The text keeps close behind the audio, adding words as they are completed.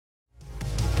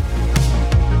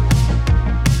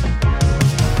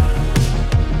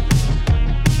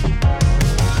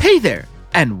there,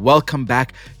 and welcome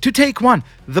back to Take One,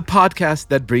 the podcast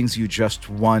that brings you just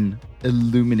one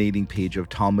illuminating page of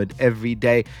Talmud every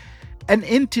day. And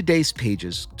in today's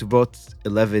pages, to both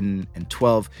 11 and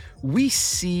 12, we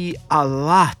see a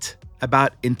lot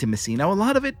about intimacy. Now, a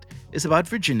lot of it is about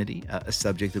virginity, a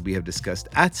subject that we have discussed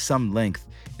at some length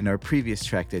in our previous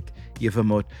tractate,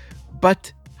 Yevamot.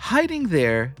 But hiding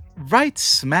there, right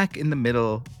smack in the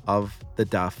middle of the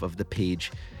daf of the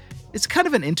page, it's kind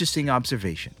of an interesting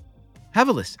observation. Have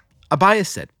a listen. Abaye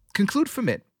said, conclude from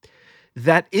it,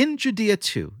 that in Judea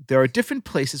too, there are different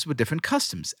places with different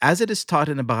customs, as it is taught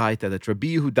in a Baraita that Rabbi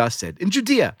Yehuda said, in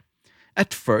Judea,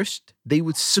 at first, they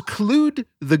would seclude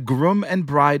the groom and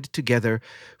bride together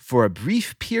for a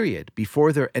brief period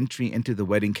before their entry into the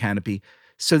wedding canopy,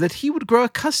 so that he would grow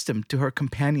accustomed to her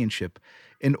companionship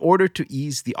in order to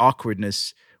ease the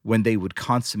awkwardness when they would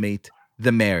consummate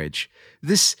the marriage.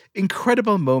 This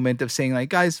incredible moment of saying, like,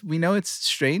 guys, we know it's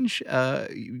strange.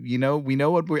 We know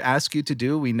what we ask you to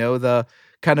do. We know the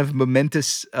kind of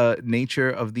momentous nature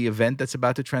of the event that's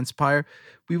about to transpire.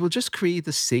 We will just create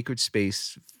the sacred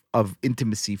space of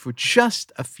intimacy for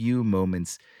just a few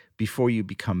moments before you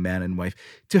become man and wife.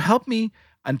 To help me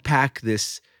unpack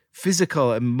this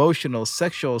physical, emotional,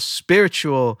 sexual,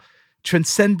 spiritual,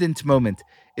 transcendent moment,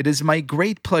 it is my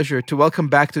great pleasure to welcome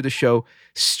back to the show,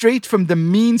 straight from the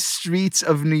mean streets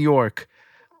of New York,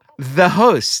 the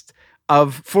host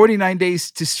of 49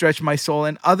 Days to Stretch My Soul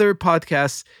and other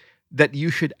podcasts that you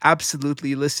should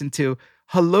absolutely listen to.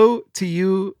 Hello to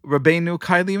you, Rabbeinu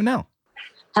Kylie Unel.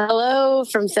 Hello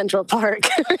from Central Park.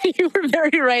 You were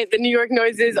very right. The New York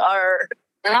noises are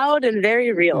loud and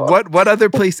very real. What other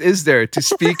place is there to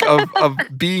speak of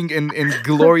being in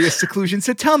glorious seclusion?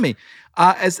 So tell me,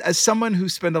 as someone who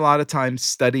spent a lot of time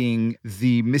studying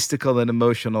the mystical and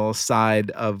emotional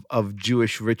side of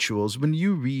Jewish rituals, when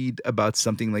you read about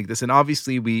something like this, and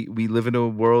obviously we live in a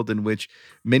world in which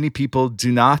many people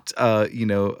do not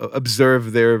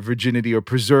observe their virginity or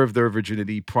preserve their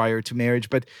virginity prior to marriage,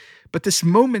 but this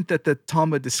moment that the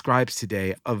Talmud describes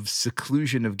today of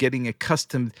seclusion, of getting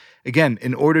accustomed, again,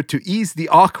 in order to ease the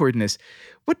awkwardness,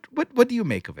 what do you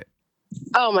make of it?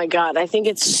 Oh my God, I think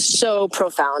it's so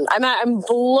profound. I'm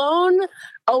blown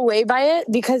away by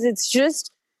it because it's just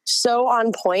so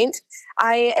on point.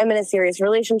 I am in a serious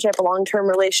relationship, a long-term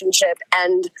relationship,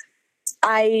 and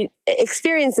I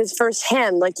experienced this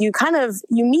firsthand. Like you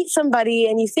meet somebody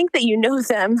and you think that you know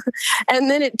them, and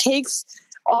then it takes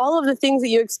all of the things that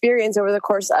you experience over the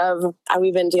course of,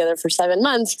 we've been together for 7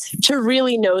 months, to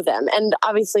really know them. And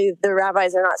obviously the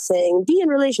rabbis are not saying be in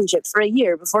relationship for a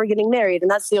year before getting married,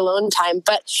 and that's the alone time.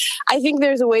 But I think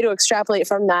there's a way to extrapolate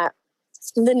from that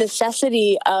the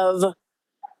necessity of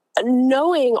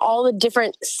knowing all the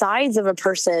different sides of a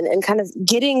person and kind of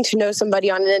getting to know somebody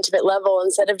on an intimate level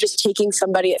instead of just taking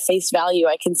somebody at face value.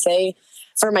 I can say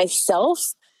for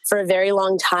myself, for a very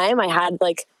long time, I had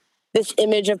like this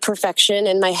image of perfection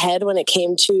in my head when it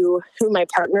came to who my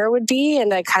partner would be.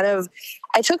 And I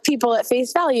took people at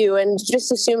face value and just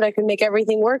assumed I could make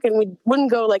everything work, and we wouldn't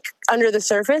go like under the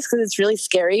surface because it's really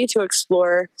scary to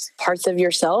explore parts of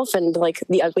yourself and like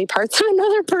the ugly parts of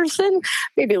another person,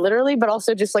 maybe literally, but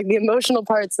also just like the emotional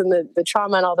parts and the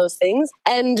trauma and all those things.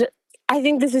 And I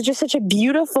think this is just such a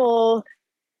beautiful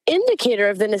indicator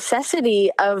of the necessity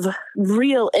of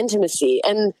real intimacy.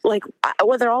 And like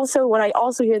what I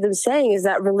also hear them saying is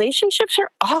that relationships are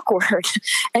awkward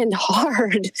and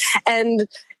hard, and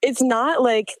it's not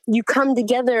like you come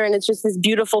together and it's just this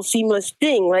beautiful seamless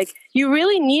thing. Like you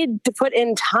really need to put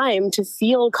in time to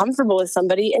feel comfortable with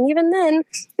somebody, and even then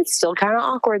it's still kind of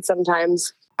awkward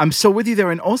sometimes. I'm so with you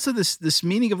there. And also this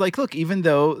meaning of like, look, even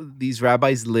though these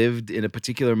rabbis lived in a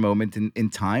particular moment in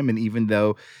time, and even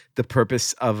though the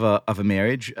purpose of a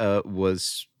marriage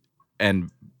was,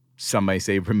 and some might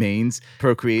say remains,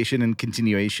 procreation and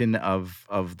continuation of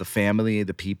the family,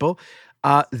 the people,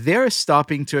 they're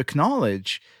stopping to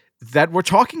acknowledge that we're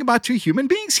talking about two human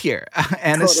beings here.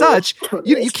 And as such,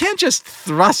 you can't just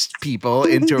thrust people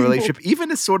into a relationship, even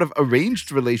a sort of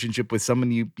arranged relationship with someone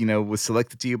you was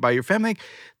selected to you by your family.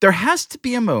 There has to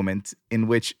be a moment in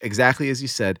which, exactly as you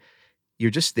said, you're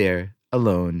just there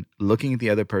alone, looking at the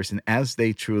other person as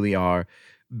they truly are,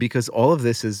 because all of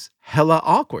this is hella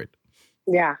awkward.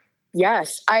 Yeah.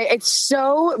 Yes. It's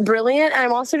so brilliant. And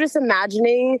I'm also just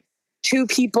imagining two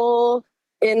people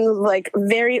in like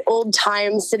very old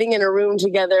times sitting in a room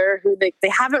together who they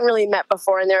haven't really met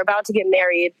before, and they're about to get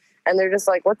married. and they're just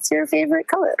like, what's your favorite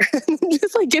color?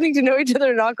 Just like getting to know each other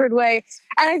in an awkward way.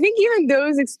 And I think even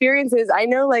those experiences, I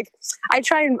know like I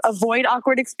try and avoid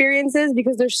awkward experiences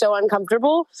because they're so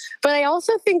uncomfortable. But I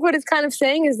also think what it's kind of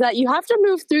saying is that you have to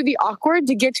move through the awkward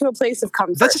to get to a place of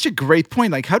comfort. That's such a great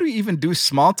point. Like, how do you even do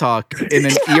small talk in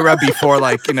an era before,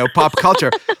 like, you know, pop culture?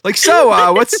 Like,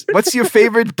 so what's your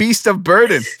favorite beast of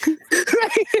burden?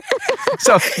 Right.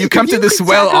 So you come to this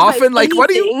well often. Like, what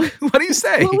do you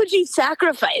say? What would you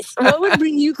sacrifice? What would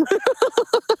bring you?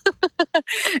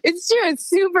 It's true. It's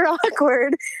super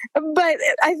awkward, but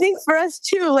I think for us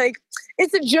too, like,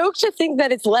 it's a joke to think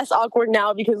that it's less awkward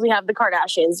now because we have the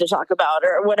Kardashians to talk about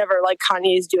or whatever, like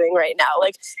Kanye is doing right now.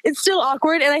 Like, it's still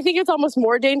awkward, and I think it's almost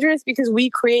more dangerous because we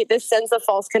create this sense of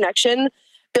false connection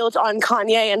built on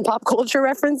Kanye and pop culture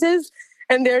references,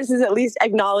 and theirs is at least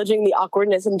acknowledging the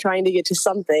awkwardness and trying to get to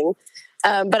something.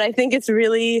 But I think it's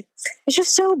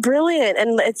just so brilliant.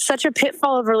 And it's such a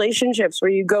pitfall of relationships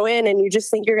where you go in and you just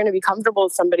think you're going to be comfortable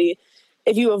with somebody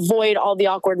if you avoid all the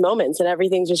awkward moments and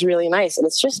everything's just really nice. And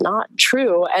it's just not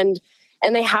true. And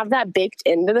they have that baked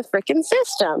into the freaking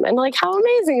system. And like, how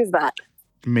amazing is that?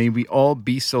 May we all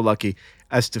be so lucky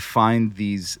as to find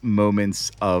these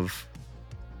moments of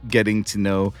getting to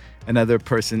know another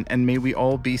person, and may we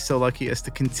all be so lucky as to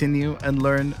continue and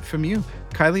learn from you.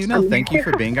 Kylie Unell, thank you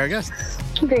for being our guest.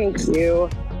 Thank you.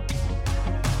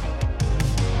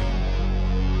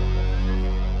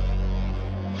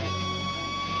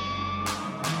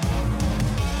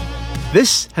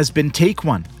 This has been Take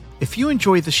One. If you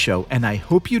enjoy the show, and I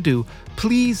hope you do,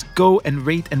 please go and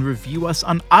rate and review us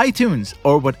on iTunes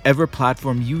or whatever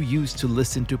platform you use to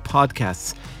listen to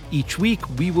podcasts. Each week,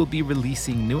 we will be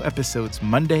releasing new episodes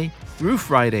Monday through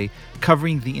Friday,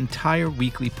 covering the entire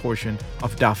weekly portion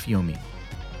of Daf Yomi.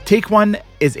 Take One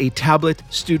is a Tablet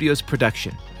Studios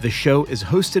production. The show is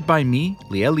hosted by me,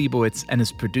 Liel Leibowitz, and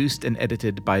is produced and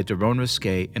edited by Daron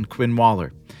Ruskay and Quinn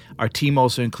Waller. Our team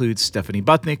also includes Stephanie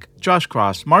Butnick, Josh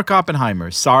Cross, Mark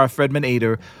Oppenheimer, Sarah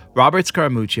Fredman-Ader, Robert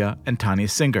Scaramuccia, and Tanya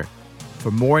Singer.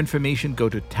 For more information, go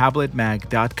to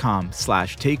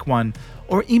tabletmag.com/takeone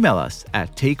or email us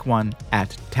at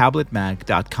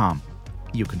takeone@tabletmag.com.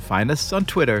 You can find us on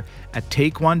Twitter at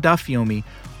TakeOneDafyomi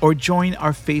or join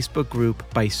our Facebook group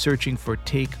by searching for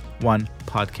Take One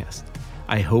Podcast.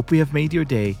 I hope we have made your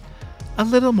day a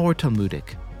little more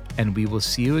Talmudic, and we will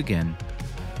see you again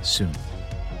soon.